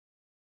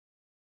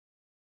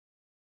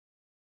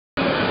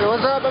Hey,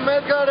 what's up? I'm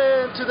Edgar,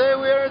 and today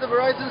we are at the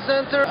Verizon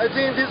Center. I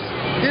think this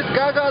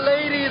Gaga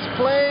lady is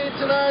playing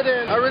tonight,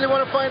 and I really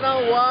want to find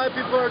out why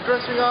people are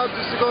dressing up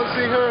just to go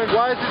see her, and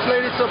why is this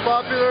lady so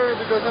popular,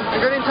 because I'm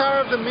getting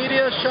tired of the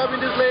media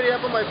shoving this lady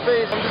up on my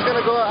face. I'm just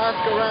gonna go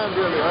ask around,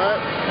 really, alright?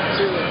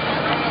 See you later.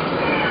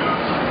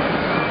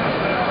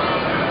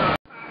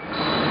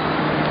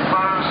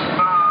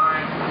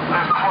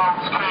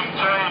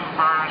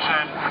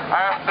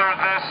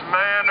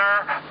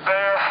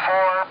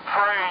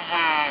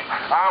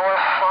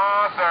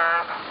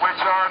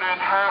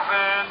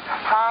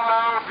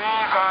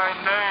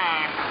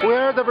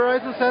 We're at the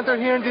Verizon Center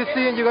here in DC,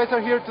 and you guys are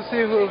here to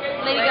see who?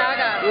 Lady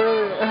Gaga.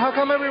 Really? And how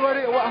come everyone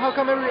is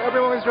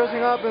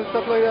dressing up and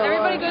stuff like that?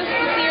 Everybody goes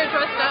to see her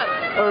dressed up.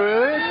 Oh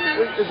really?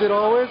 Is it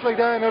always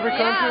like that in every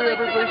country? Yeah,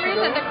 like for some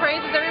reason the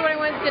craze is everybody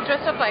wants to get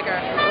dressed up like her.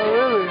 Oh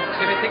really?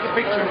 Can I take a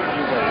picture?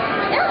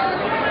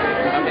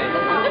 Yeah. Okay.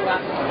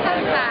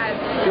 That's sad.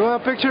 You want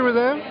a picture with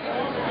them?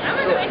 I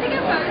want to take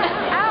a photo.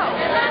 Ow.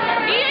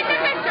 He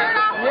took his shirt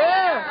off.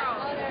 Yeah.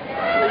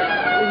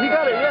 He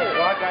got it, yeah.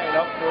 Well, I got it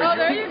up for you. Oh,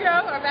 there you go.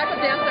 Our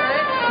backup dancer,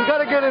 right? You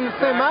gotta get in the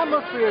same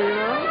atmosphere, you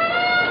know?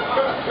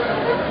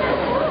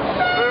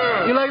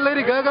 You like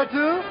Lady Gaga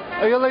too?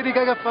 Are you a Lady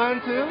Gaga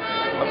fan too?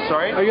 I'm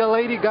sorry? Are you a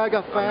Lady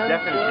Gaga fan?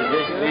 Definitely a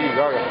Lady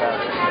Gaga fan.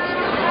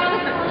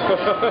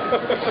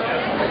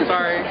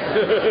 Sorry.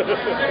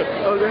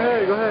 Oh, go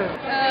ahead.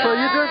 So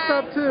you dressed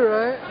up too,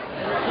 right?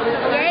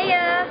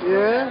 Yeah.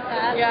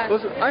 Yeah? Yeah.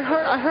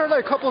 I heard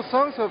like a couple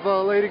songs of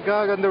Lady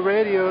Gaga on the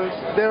radios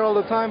there all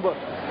the time, but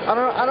I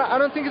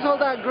don't think it's all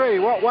that great.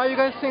 Why you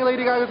guys think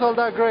Lady Gaga is all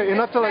that great?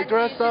 Enough to like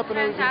dress up and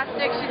everything?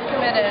 Fantastic. She's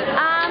committed.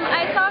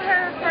 I saw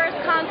her first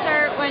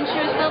concert when she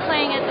was still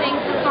playing at the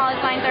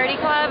Smallest Line 30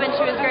 Club, and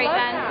she was great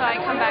then, so I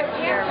come back to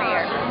see her every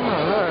year. Oh,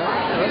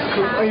 alright. That's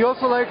cool. And you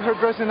also like her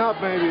dressing up,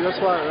 maybe. That's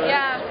why, right?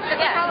 Yeah. It's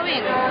like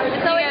Halloween.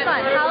 It's always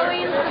fun.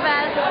 Halloween's the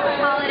best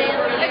holiday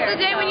of the year. It's the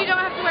day when you don't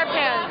have to wear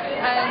pants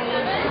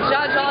and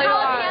judge all you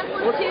want.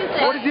 What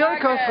is your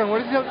custom?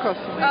 What is your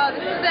custom? Oh, this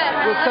is it.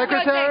 The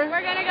secretary?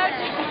 We're gonna go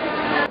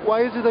check.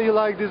 Why is it that you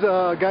like this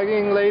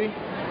gagging lady?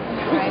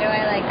 Why do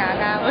I like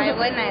Gaga? Why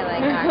wouldn't I like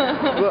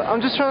Gaga? Well,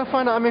 I'm just trying to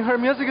find out. I mean, her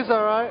music is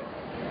alright.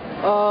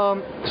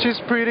 She's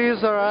pretty,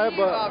 is alright,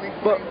 but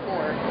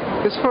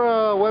it's for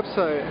a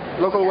website,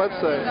 local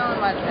website. His own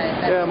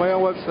website. Yeah, my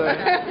own website.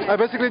 I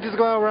basically just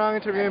go around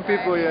interviewing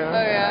people, yeah.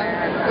 Oh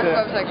yeah? What's the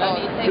website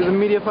called? It's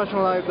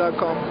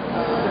mediafashionlife.com.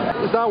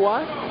 Is that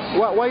why?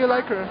 Why you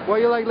like her? Why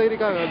you like Lady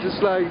Gaga? Just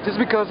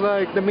because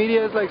like the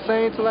media is like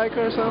saying to like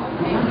her or something?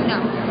 No.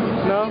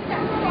 No?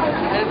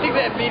 I think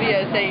that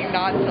media is saying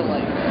not to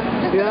like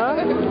her.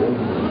 Yeah?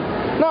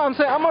 No, I'm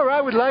saying I'm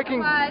alright with liking.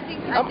 Well, I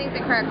think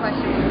the correct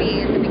question would be,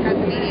 is it because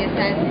the media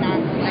says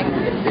not to like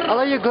her? I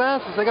like your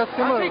glasses. I got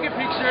similar. I'll take a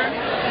picture.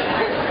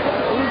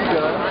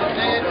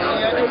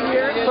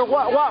 So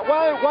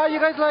why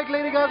you guys like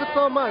Lady Gaga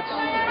so much?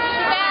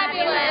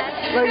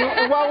 Fabulous. Like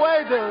in what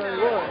way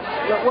though?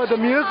 Like what? The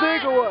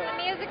music or what?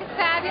 The music is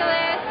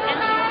fabulous, and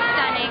she's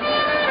stunning.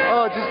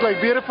 Oh, just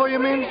like beautiful,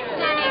 you mean?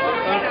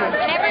 Stunning.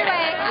 Okay. In every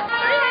way.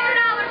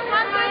 $300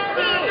 one way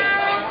seat.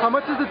 How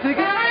much is the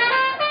ticket?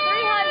 $300.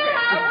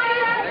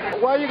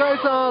 Why you guys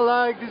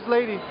like this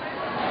lady?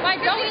 Why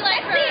don't we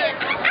like her?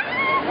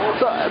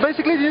 So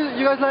basically,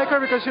 you guys like her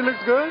because she looks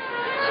good?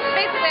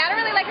 Basically, I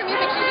don't really like her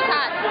music. She's just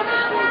hot.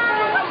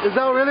 Is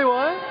that really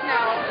why?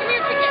 No. Give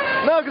me your ticket.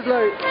 No, cause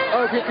like,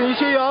 can you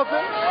show your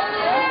outfit?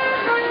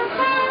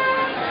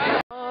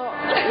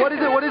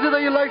 What is it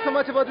that you like so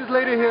much about this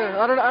lady here?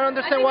 I don't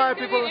understand why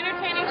people. It's an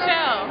entertaining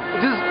show.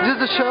 Just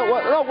the show.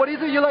 What is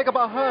it you like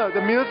about her?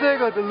 The music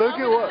or the look?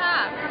 Or what?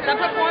 The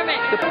performance.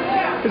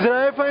 Is it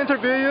alright if I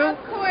interview you? Of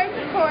course.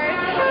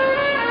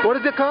 What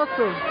is the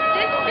costume?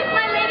 This is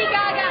my Lady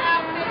Gaga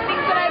outfit,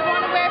 things that I'd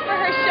want to wear for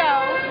her show.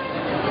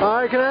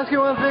 Alright, can I ask you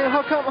one thing?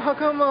 How come how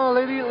come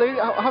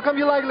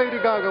you like Lady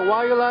Gaga?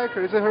 Why you like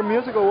her? Is it her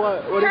music or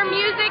what? Her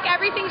music,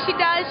 everything she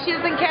does, she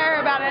doesn't care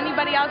about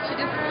anybody else. She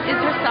just is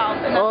herself,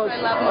 and that's what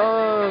I love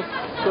her.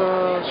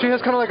 So she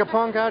has kind of like a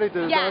punk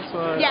attitude. Yes, that's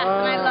why. yes,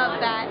 and I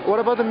love that. What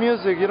about the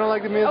music? You don't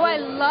like the music? Oh,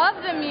 I love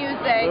the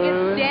music.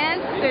 It's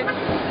dance, it's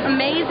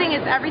amazing,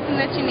 it's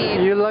everything that you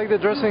need. You like the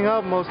dressing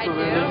up most of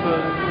it.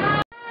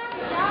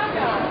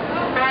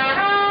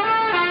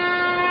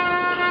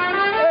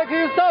 Hey, can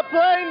you stop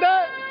playing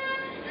that?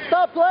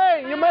 Stop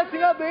playing! You're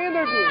messing up the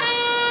interview.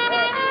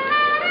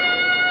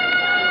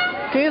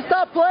 Can you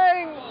stop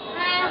playing?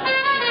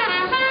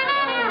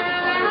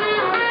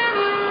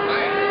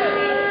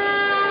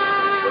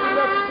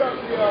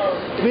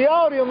 The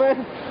audio,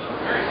 man.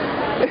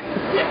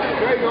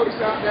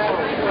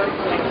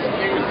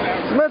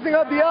 It's messing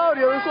up the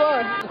audio, that's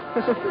why.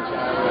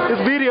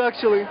 It's video,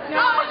 actually.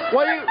 No.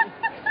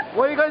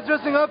 Why are you guys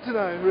dressing up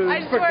tonight, really? I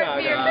just wore it for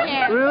your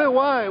pants. Really?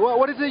 Why?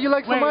 What is it you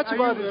like so much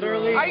about it? Are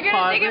you going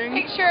to take a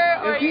picture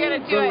or are you going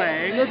to do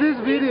it? No, this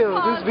video.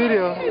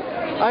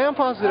 I am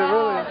positive,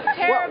 really.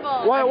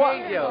 Terrible. Why?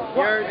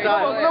 You're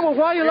done. No, but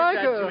why you like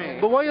her?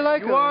 But why you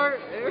like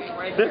her?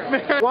 This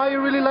man. Why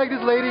you really like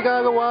this Lady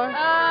Gaga? Why?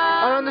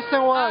 I don't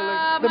understand why.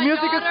 Like, the My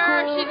music is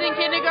daughter, cool. she's in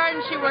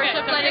kindergarten. She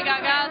worships Lady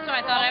Gaga, so I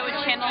thought I would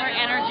channel her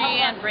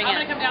energy and bring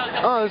it.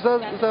 Oh, is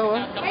that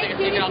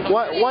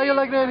what? Why you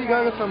like Lady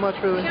Gaga so much,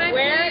 really?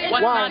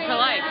 What's not to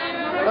like?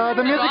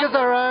 The music is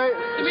alright.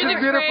 The She's music's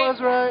beautiful,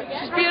 great. right?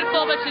 She's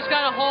beautiful, but she's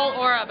got a whole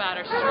aura about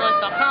her. She's really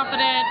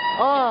self-confident.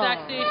 Oh. She's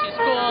sexy. She's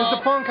cool. It's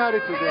the punk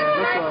attitude then,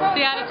 that's It's why.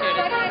 the attitude.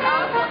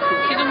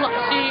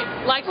 She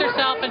likes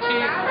herself, and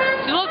she's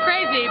a little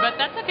crazy, but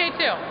that's okay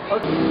too.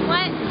 Okay.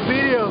 What?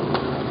 Video.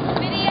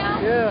 Video?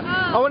 Yeah.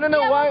 I want to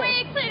know why.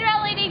 We're excited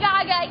about Lady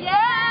Gaga.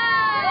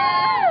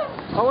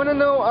 Yeah! I want to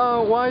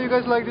know why you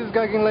guys like this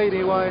gagging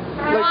lady. Why?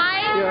 Like,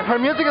 Why? Yeah, her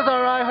music is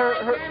alright.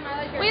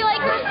 We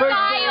like her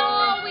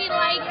style. We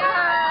like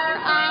her.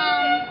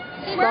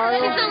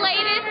 She's the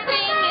latest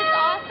thing. It's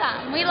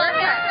awesome. We love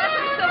her.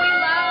 So we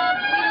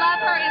love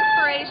her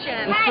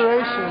inspiration.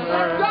 Inspiration.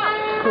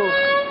 Alright. Cool.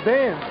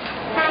 Damn.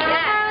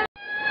 Yeah.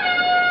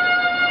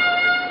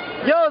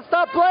 Yo,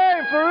 stop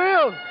playing for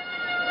real.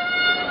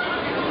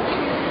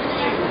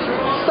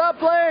 Stop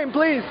playing,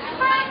 please.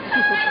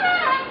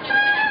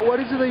 What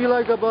is it that you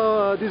like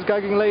about this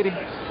gagging lady?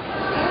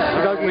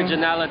 Gagging.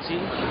 Originality.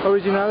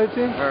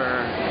 Originality?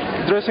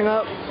 Her Dressing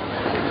up?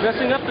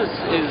 dressing up is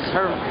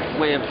her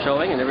way of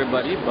showing and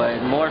everybody,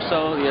 but more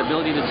so the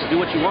ability to do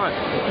what you want.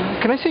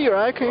 Can I see your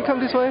eye? Can you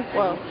come this way?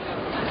 Wow.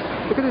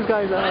 Look at this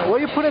guy's eye.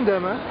 What are you putting there,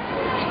 man?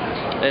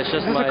 It's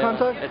just Is this my a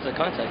contact? It's a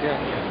contact, yeah.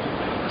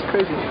 It's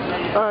crazy.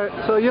 Alright,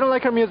 so you don't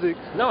like her music?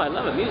 No, I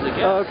love it. Music,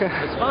 yeah. Oh, okay.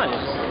 It's fun.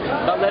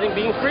 It's about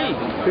being free.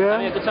 Yeah?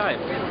 Having a good time.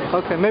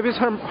 Okay, maybe it's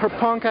her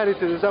punk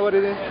attitude. Is that what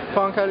it is?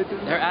 Punk attitude?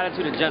 Her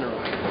attitude in general.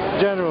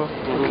 General.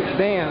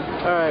 Damn.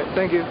 Alright,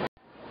 thank you.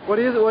 What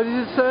did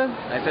you say?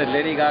 I said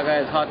Lady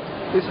Gaga is hot.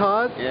 It's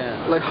hot?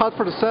 Yeah. Like hot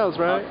for the sales,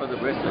 right? Hot for the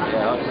brisket,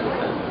 yeah. Hot for the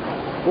sales.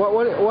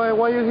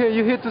 Why you here?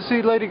 You here to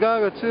see Lady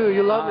Gaga too?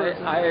 You love her.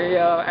 I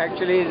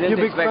actually You didn't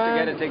big expect fan?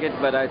 to get a ticket,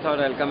 but I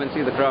thought I'll come and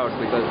see the crowd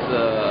because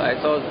I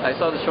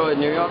saw the show in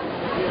New York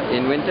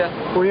in winter.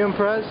 Were you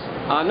impressed?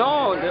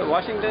 No,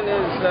 Washington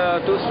is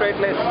too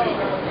straight-laced.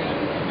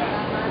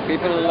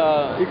 People.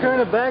 You're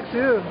carrying a bag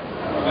too.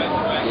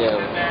 Yeah.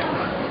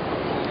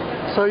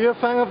 So you're a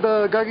fan of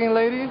the gagging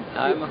lady?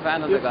 I'm a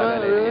fan of You're the Gaga fan,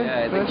 lady. really?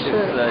 Yeah, I think Oh, she's.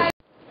 shit.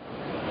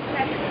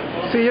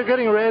 See, you're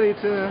getting ready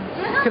too.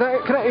 Can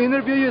I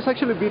interview you? It's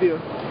actually video.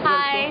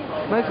 Hi.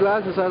 Nice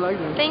glasses, I like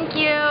them. Thank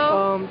you.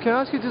 Can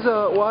I ask you just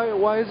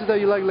why is it that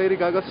you like Lady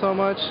Gaga so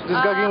much? This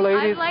gagging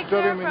lady is I liked her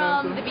driving me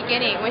nuts. from the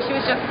beginning when she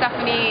was just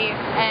Stephanie,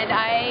 and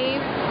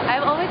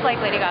I've always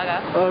liked Lady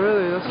Gaga. Oh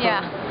really? That's fine.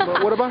 Yeah.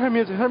 But what about her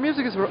music? Her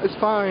music is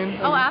fine.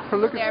 Oh, Her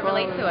look absolutely, is I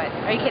relate fine. to it.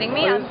 Are you kidding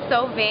me? Oh, I'm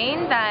so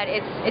vain that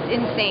it's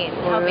insane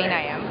Oh, how yeah? vain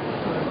I am.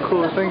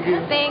 Cool, thank you.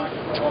 Thanks.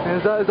 And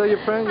is that your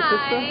friend, your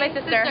sister? My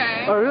sister.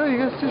 Oh really? You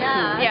got a sister?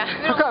 Yeah.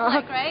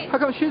 How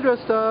come she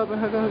dressed up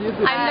and how come you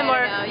did? I'm the more.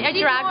 I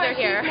dragged her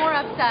here. She's more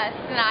obsessed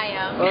than I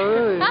am. Oh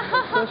really?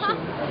 Obsession.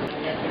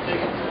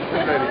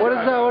 What is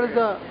that? What is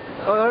that?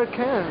 Oh, her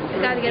can.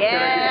 Gotta get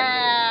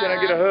Can I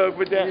get a hug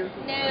with that?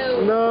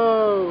 No.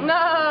 No.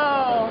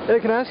 No. Hey,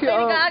 can I ask you?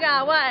 Lady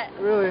Gaga, what?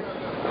 Really?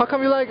 How come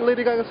you like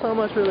Lady Gaga so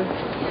much, really?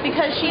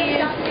 Because she's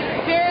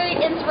very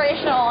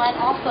inspirational and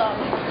awesome.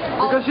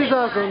 Because she's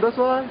awesome, that's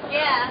why?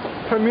 Yeah.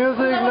 Her music,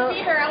 I want no? to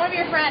see her. I want to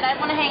be her friend. I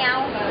want to hang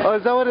out with her. Oh,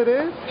 is that what it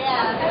is?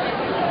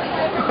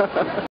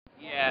 Yeah.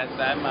 Yes,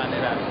 I'm on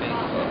it on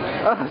Facebook.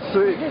 Ah,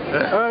 sweet.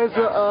 Alright,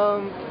 so,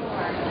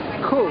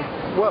 cool.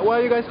 Why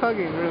are you guys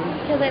hugging, really?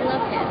 Because I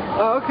love him.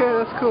 Oh, okay,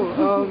 that's cool.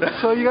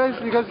 So you guys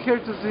here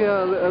to see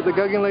the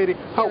gagging lady.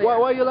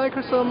 Why you like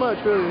her so much,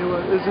 really?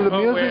 Is it the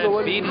music or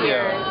what? Video.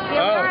 Yeah,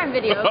 we are on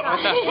video.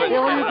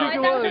 Yeah, what do you think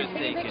it was?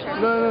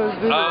 No,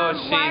 it's video. Oh,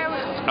 she's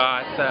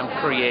awesome,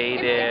 Bring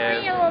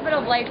creative. a little bit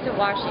of life to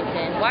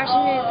Washington.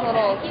 Washington is a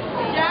little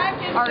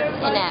art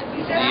inept.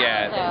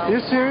 Yes. So.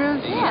 You serious?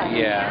 Yeah.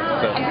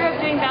 Yeah. I grew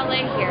up doing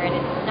ballet here, and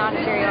it's not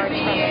very arts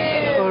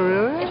friendly. Oh,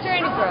 really? It's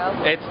starting to grow.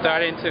 It's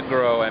starting to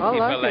grow, and I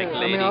people like like it.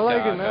 Lady I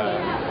like it Gaga.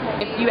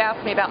 now. If you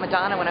asked me about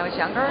Madonna when I was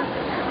younger,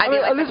 I mean,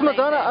 at least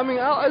Madonna, at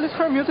least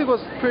her music was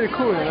pretty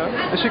cool, you know?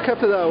 And she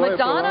kept it that way for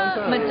a long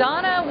time.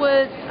 Madonna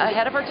was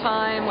ahead of her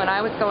time when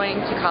I was going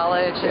to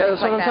college. And Yeah, things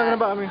that's what like I'm talking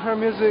about. I mean, her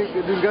music,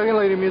 this gagging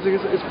lady music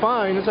is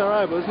fine, it's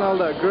alright, but it's not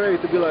that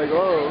great to be like,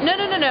 oh, No.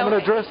 I'm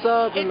gonna dress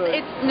up and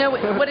like...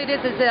 What it is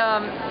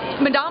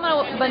Madonna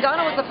was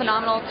a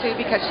phenomenal too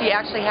because she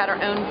actually had her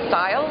own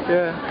style.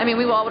 Yeah. I mean,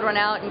 we all would run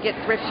out and get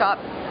thrift shop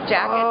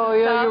jackets Oh,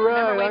 and yeah, stuff. you're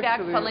right, Remember way back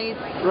actually. Police,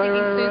 Right,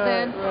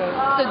 Susan.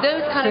 right. So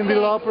those kind Cindy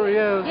of things. Lauper,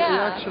 yeah,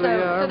 Yeah, actually,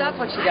 yeah. so that's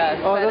what she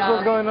does. Oh, But, that's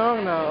what's going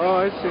on now.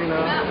 Oh, I see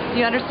now. Do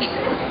you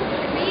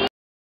understand?